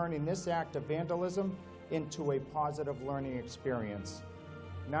for turning this act of vandalism into a positive learning experience.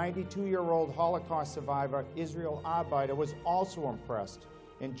 92-year-old Holocaust survivor Israel Arbeiter was also impressed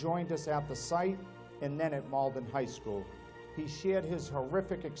and joined us at the site and then at Malden High School. He shared his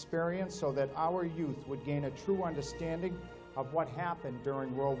horrific experience so that our youth would gain a true understanding of what happened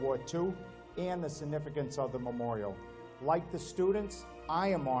during World War II and the significance of the memorial. Like the students, I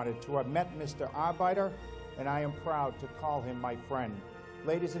am honored to have met Mr. Arbeiter, and I am proud to call him my friend.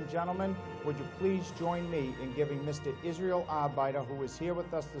 Ladies and gentlemen, would you please join me in giving Mr. Israel Arbeiter, who is here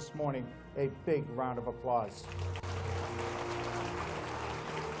with us this morning, a big round of applause.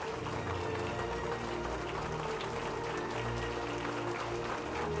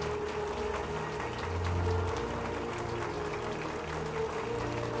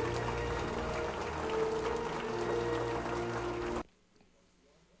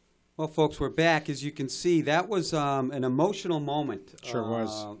 Well, folks, we're back. As you can see, that was an emotional moment. Sure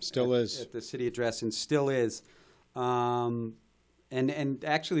was. Still is. At the city address, and still is. And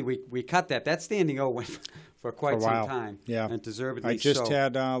actually, we cut that. That standing O went for quite some time. Yeah. And deservedly I just so.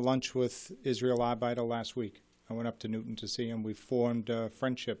 had lunch with Israel Arbeiter last week. I went up to Newton to see him. We formed a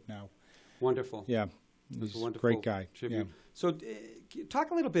friendship now. Wonderful. Yeah. He's a a wonderful great guy. tribute. Yeah. So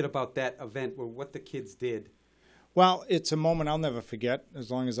talk a little bit about that event, or what the kids did. Well, it's a moment I'll never forget.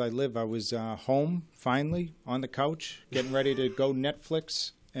 As long as I live, I was home finally on the couch, getting ready to go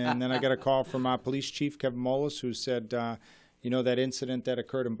Netflix, and then I got a call from our police chief, Kevin Molis, who said, "You know that incident that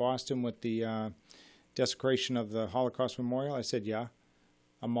occurred in Boston with the desecration of the Holocaust Memorial?" I said, "Yeah."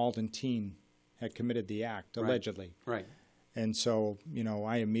 A Malden teen had committed the act, allegedly. Right. And so,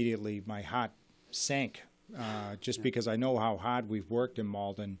 I immediately, my heart sank, just because I know how hard we've worked in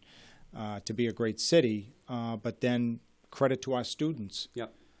Malden to be a great city. But then credit to our students.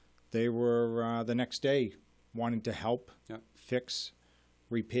 Yep. They were, the next day, wanting to help, fix,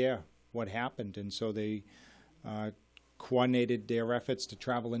 repair what happened. And so they coordinated their efforts to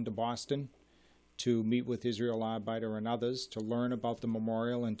travel into Boston, to meet with Israel Arbeiter and others, to learn about the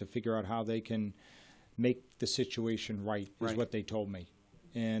memorial and to figure out how they can make the situation right, is what they told me.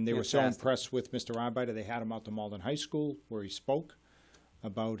 And they were so impressed with Mr. Arbeiter, they had him out to Malden High School, where he spoke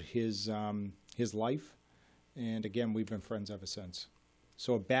about his life. And again, we've been friends ever since.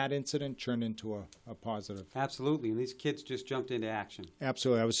 So a bad incident turned into a positive. Absolutely, and these kids just jumped into action.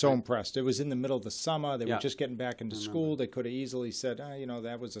 Absolutely. I was so impressed. It was in the middle of the summer. They Yeah. were just getting back into school. They could have easily said,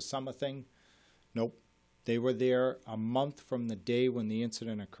 that was a summer thing. Nope. They were there a month from the day when the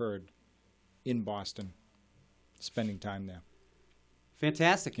incident occurred in Boston, spending time there.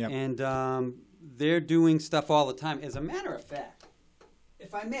 Fantastic. Yep. And they're doing stuff all the time. As a matter of fact,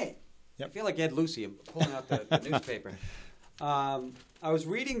 if I may, I feel like Ed Lucy. I'm pulling out the newspaper. I was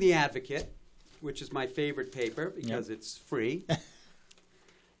reading The Advocate, which is my favorite paper because it's free.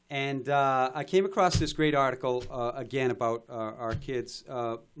 And I came across this great article, again, about our kids.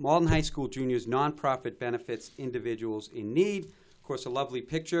 Malden High School juniors nonprofit benefits individuals in need. Of course, a lovely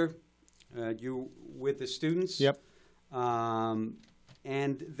picture. You with the students. Yep.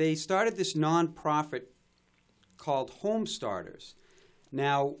 And they started this nonprofit called Home Starters.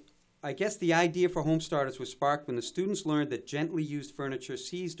 Now, I guess the idea for Home Starters was sparked when the students learned that gently used furniture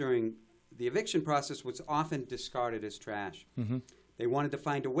seized during the eviction process was often discarded as trash. Mm-hmm. They wanted to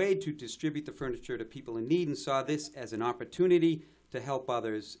find a way to distribute the furniture to people in need and saw this as an opportunity to help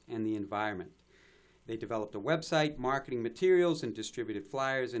others and the environment. They developed a website, marketing materials, and distributed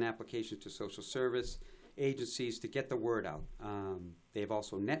flyers and applications to social service agencies to get the word out. They have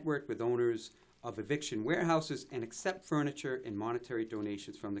also networked with owners of eviction warehouses and accept furniture and monetary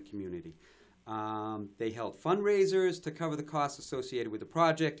donations from the community. They held fundraisers to cover the costs associated with the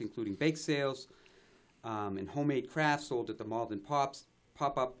project, including bake sales and homemade crafts sold at the Malden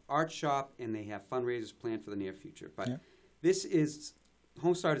pop-up art shop, and they have fundraisers planned for the near future. But this is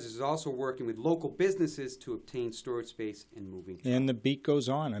Home Starters is also working with local businesses to obtain storage space and moving trucks. And the beat goes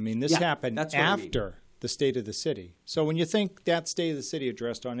on. I mean, this happened after the State of the City. So when you think that State of the City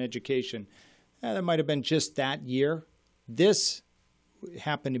addressed on education, that might have been just that year. This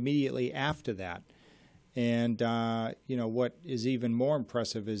happened immediately after that. And, what is even more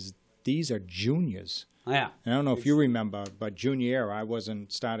impressive is these are juniors. Yeah. And I don't know if you remember, but junior year, I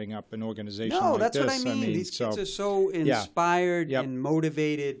wasn't starting up an organization like that's this. what I mean. These kids are so inspired and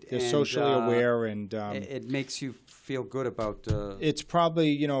motivated. They're and, socially aware. And it makes you feel good about... it's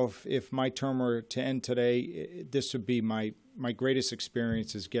probably, if my term were to end today, this would be my greatest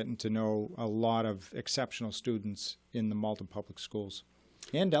experience is getting to know a lot of exceptional students in the Malden Public Schools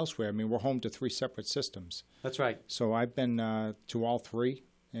and elsewhere. I mean, we're home to 3 separate systems. That's right. So I've been to all 3.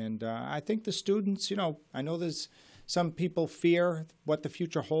 And I think the students, I know there's some people fear what the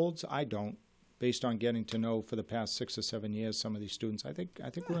future holds. I don't, based on getting to know for the past 6 or 7 years some of these students. I think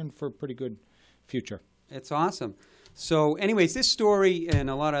we're in for a pretty good future. It's awesome. So anyways, this story and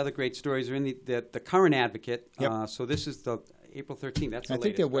a lot of other great stories are in the Current Advocate. Yep. So this is the April 13th. That's the I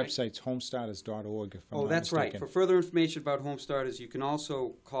think their latest, website's homestarters.org. If I'm not that's mistaken. right. For further information about Home Starters, you can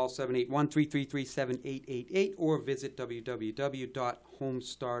also call 781-333-7888 or visit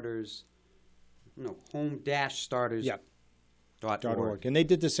home-starters.org. And they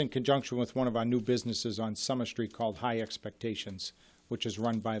did this in conjunction with one of our new businesses on Summer Street called High Expectations, which is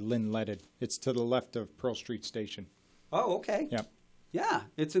run by Lynn Leddard. It's to the left of Pearl Street Station. Oh, okay. Yep. Yeah,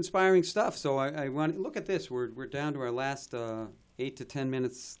 it's inspiring stuff. So I want to look at this. We're down to our last 8 to 10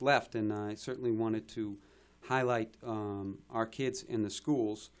 minutes left, and I certainly wanted to highlight our kids in the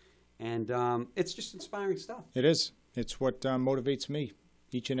schools. And it's just inspiring stuff. It is. It's what motivates me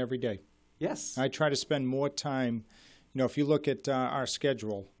each and every day. Yes. I try to spend more time. If you look at our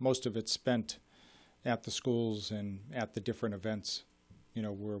schedule, most of it's spent at the schools and at the different events,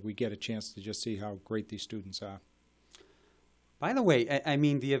 where we get a chance to just see how great these students are. By the way, I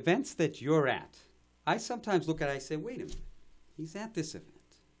mean, the events that you're at, I sometimes look at it, I say, wait a minute, he's at this event.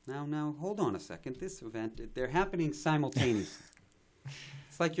 Now, hold on a second. This event, they're happening simultaneously.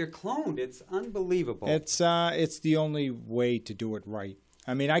 It's like you're cloned. It's unbelievable. It's the only way to do it right.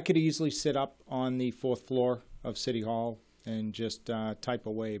 I mean, I could easily sit up on the 4th floor of City Hall and just type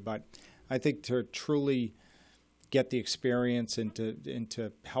away, but I think to truly get the experience and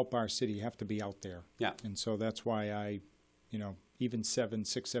to help our city, you have to be out there. Yeah. And so that's why even 7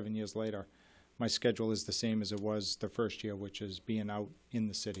 years later, my schedule is the same as it was the first year, which is being out in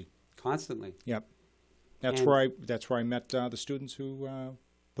the city. Constantly. Yep. That's where I met the students who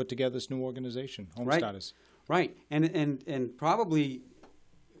put together this new organization, Homestarters. Right. And probably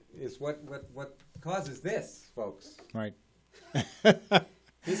is what causes this, folks. Right.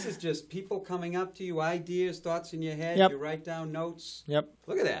 This is just people coming up to you, ideas, thoughts in your head. Yep. You write down notes. Yep.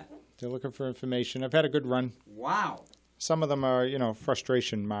 Look at that. They're looking for information. I've had a good run. Wow. Some of them are,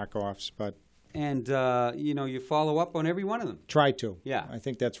 frustration mark-offs, but And, you follow up on every one of them. try to. Yeah. I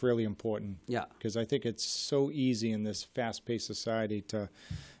think that's really important. Yeah. Because I think it's so easy in this fast-paced society to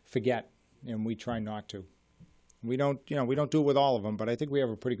forget, and we try not to. We don't do it with all of them, but I think we have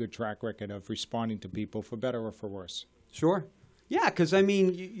a pretty good track record of responding to people for better or for worse. Sure. Yeah, because, I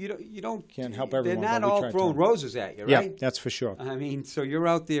mean, you don't... Can't help everyone, They're not but we all try throwing to. roses at you, right? Yeah, that's for sure. I mean, so you're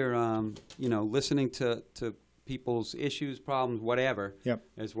out there, listening to people's issues, problems, whatever, Yep.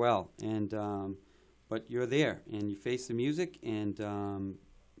 as well. And but you're there, and you face the music, and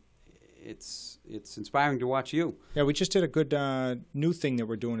it's inspiring to watch you. Yeah, we just did a good new thing that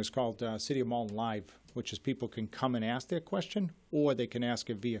we're doing. It's called City of Malden Live, which is people can come and ask their question, or they can ask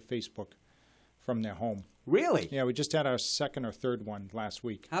it via Facebook from their home. Really? Yeah, we just had our second or third one last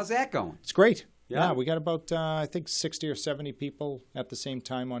week. How's that going? It's great. Yeah? We got about, I think, 60 or 70 people at the same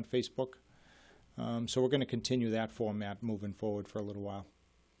time on Facebook. So we're going to continue that format moving forward for a little while.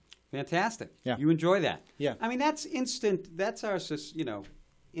 Fantastic. Yeah. You enjoy that? Yeah. I mean, that's instant. That's our,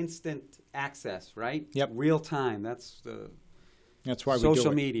 instant access, right? Yep. Real time. That's the That's why we do it.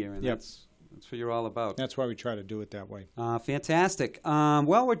 social media, and Yep. that's what you're all about. That's why we try to do it that way. Fantastic.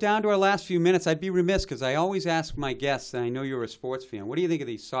 Well, we're down to our last few minutes. I'd be remiss because I always ask my guests, and I know you're a sports fan, what do you think of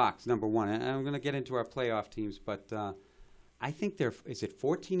these Sox, number one? And I'm going to get into our playoff teams, but I think is it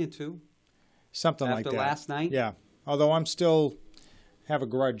 14-2? Something like that. After last night? Yeah. Although I'm still have a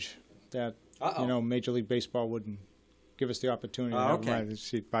grudge that, Uh-oh. Major League Baseball wouldn't give us the opportunity to Oh, have okay. them right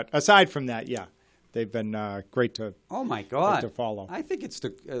seat. But aside from that, yeah, they've been great to Oh, my God. to follow. I think it's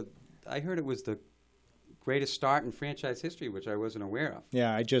I heard it was the greatest start in franchise history, which I wasn't aware of.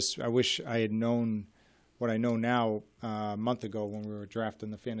 Yeah, I wish I had known what I know now a month ago when we were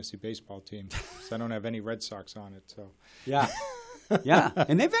drafting the fantasy baseball team. So I don't have any Red Sox on it. So Yeah. Yeah,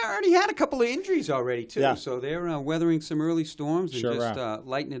 and they've already had a couple of injuries already, too. Yeah. So they're weathering some early storms and Sure just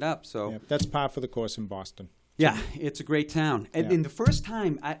lighting it up. So yeah, that's par for the course in Boston. yeah, it's a great town. And, Yeah. and the first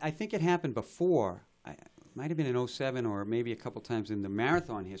time, I think it happened before, it might have been in 2007 or maybe a couple times in the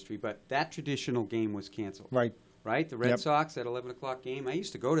marathon history, but that traditional game was canceled. Right. Right? The Red Yep. Sox, that 11 o'clock game. I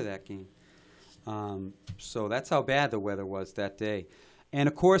used to go to that game. So that's how bad the weather was that day. And,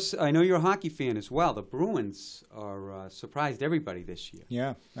 of course, I know you're a hockey fan as well. The Bruins are surprised everybody this year.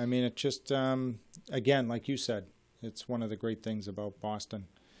 Yeah, I mean, it just, again, like you said, it's one of the great things about Boston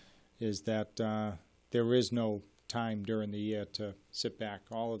is that there is no time during the year to sit back.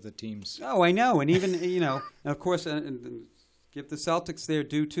 All of the teams. Oh, I know. And even, and of course, give the Celtics their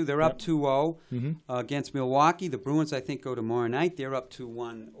due, too. They're up 2-0 against Milwaukee. The Bruins, I think, go tomorrow night. They're up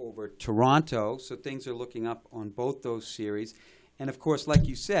 2-1 over Toronto. So things are looking up on both those series. And, of course, like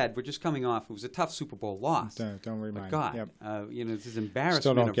you said, we're just coming off. It was a tough Super Bowl loss. Don't remind But God, me. Yep. this is embarrassment.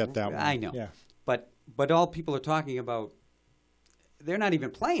 Still don't get that one. I know. Yeah. But all people are talking about, they're not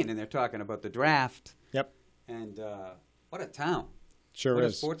even playing, and they're talking about the draft. Yep. And what a town. Sure What a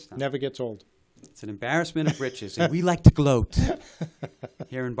is. sports town. Never gets old. It's an embarrassment of riches, and we like to gloat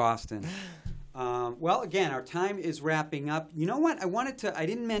here in Boston. Well, again, our time is wrapping up. You know what? I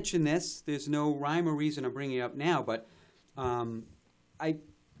didn't mention this. There's no rhyme or reason I'm bringing it up now, but I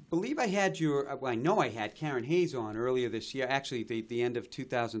believe I had I know I had Karen Hayes on earlier this year, actually the end of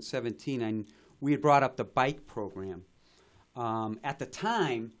 2017, and we had brought up the bike program. At the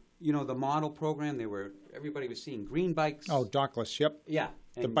time, the model program, everybody was seeing green bikes. Oh, Dockless, yep. Yeah.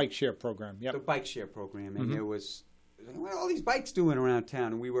 The bike share program, yep. The bike share program, and there was, what are all these bikes doing around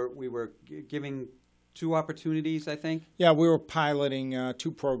town? And we were giving 2 opportunities, I think. Yeah, we were piloting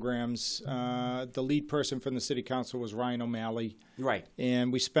 2 programs. The lead person from the city council was Ryan O'Malley. Right.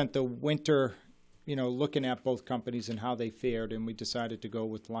 And we spent the winter, looking at both companies and how they fared, and we decided to go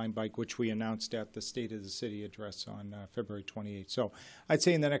with Lime Bike, which we announced at the State of the City address on February 28th. So I'd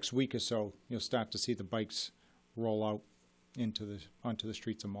say in the next week or so, you'll start to see the bikes roll out. onto the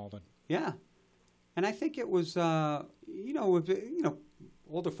streets of Malden. Yeah. And I think it was, older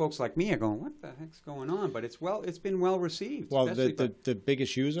folks like me are going, what the heck's going on? But it's been well received. Well, the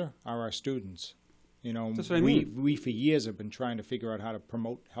biggest user are our students. That's what I mean. We for years have been trying to figure out how to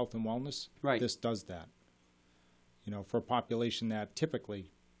promote health and wellness. Right. This does that. For a population that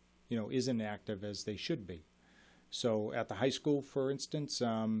typically, isn't active as they should be. So at the high school, for instance,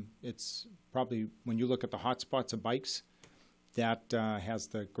 it's probably, when you look at the hotspots of bikes, that has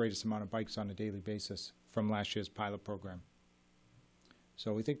the greatest amount of bikes on a daily basis from last year's pilot program.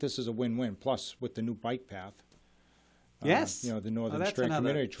 So we think this is a win-win. Plus, with the new bike path, yes, the Northern that's Strait another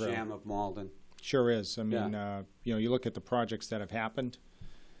Community Trail. Gem of Malden. Sure is. I mean, you look at the projects that have happened.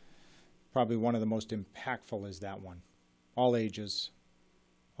 Probably one of the most impactful is that one. All ages,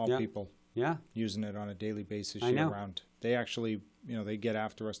 all people. Yeah. Using it on a daily basis I know. year-round. They actually, they get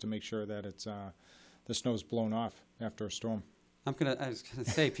after us to make sure that it's the snow's blown off after a storm. I was gonna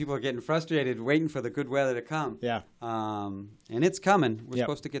say, people are getting frustrated waiting for the good weather to come. Yeah. And it's coming. We're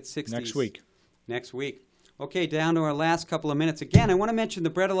supposed to get 60s. Next week. Okay, down to our last couple of minutes. Again, I want to mention the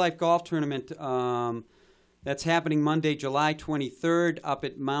Bread of Life Golf Tournament that's happening Monday, July 23rd up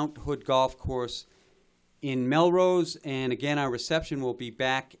at Mount Hood Golf Course in Melrose. And again, our reception will be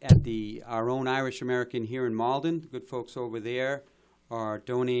back at our own Irish American here in Malden. The good folks over there are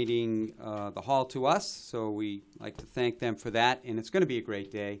donating the hall to us, so we like to thank them for that. And it's going to be a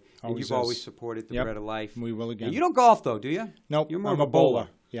great day. And you've always supported the Bread of Life. We will again. And you don't golf, though, do you? Nope. You're more I'm of a bowler.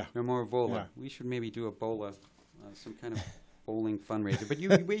 Yeah. You're more of a bowler. Yeah. We should maybe do a bowler, some kind of bowling fundraiser.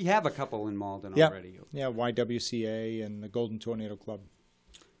 But we have a couple in Malden already. Yeah, YWCA and the Golden Tornado Club.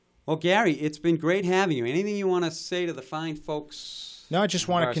 Well, Gary, it's been great having you. Anything you want to say to the fine folks? No, I just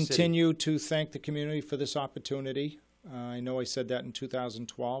want to our continue to thank the community for this opportunity. I know I said that in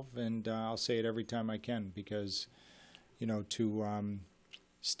 2012, and I'll say it every time I can because, to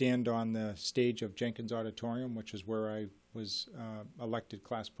stand on the stage of Jenkins Auditorium, which is where I was elected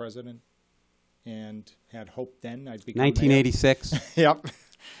class president and had hoped then I'd become 1986. mayor. Yep.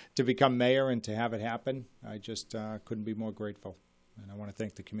 To become mayor and to have it happen, I just couldn't be more grateful, and I want to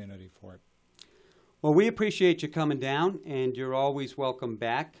thank the community for it. Well, we appreciate you coming down, and you're always welcome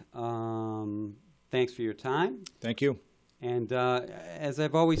back. Thanks for your time. Thank you. And as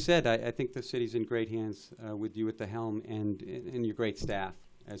I've always said, I think the city's in great hands with you at the helm and your great staff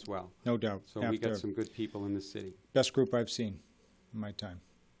as well. No doubt. So we got some good people in the city. Best group I've seen in my time.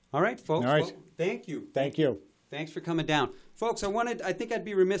 All right, folks. All right. Well, thank you. Thank you. Thanks for coming down. Folks, I think I'd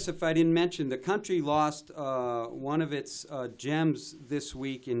be remiss if I didn't mention the country lost one of its gems this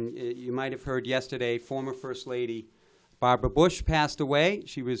week. And you might have heard yesterday, former First Lady Barbara Bush passed away.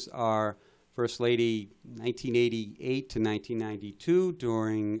 She was our First Lady 1988 to 1992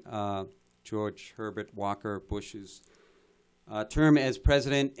 during George Herbert Walker Bush's term as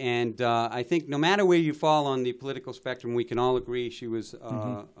president. And I think no matter where you fall on the political spectrum, we can all agree she was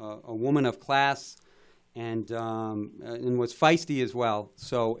a woman of class and was feisty as well.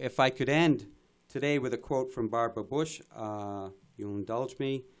 So if I could end today with a quote from Barbara Bush, you'll indulge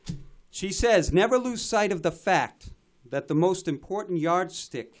me. She says, "Never lose sight of the fact that the most important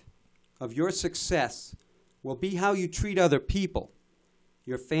yardstick of your success will be how you treat other people,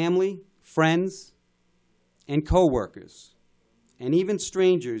 your family, friends, and coworkers, and even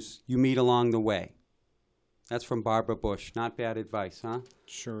strangers you meet along the way." That's from Barbara Bush. Not bad advice, huh?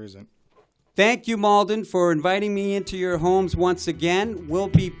 Sure isn't. Thank you, Malden, for inviting me into your homes once again. We'll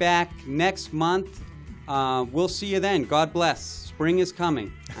be back next month. We'll see you then. God bless. Spring is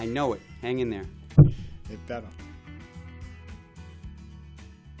coming. I know it. Hang in there. It better.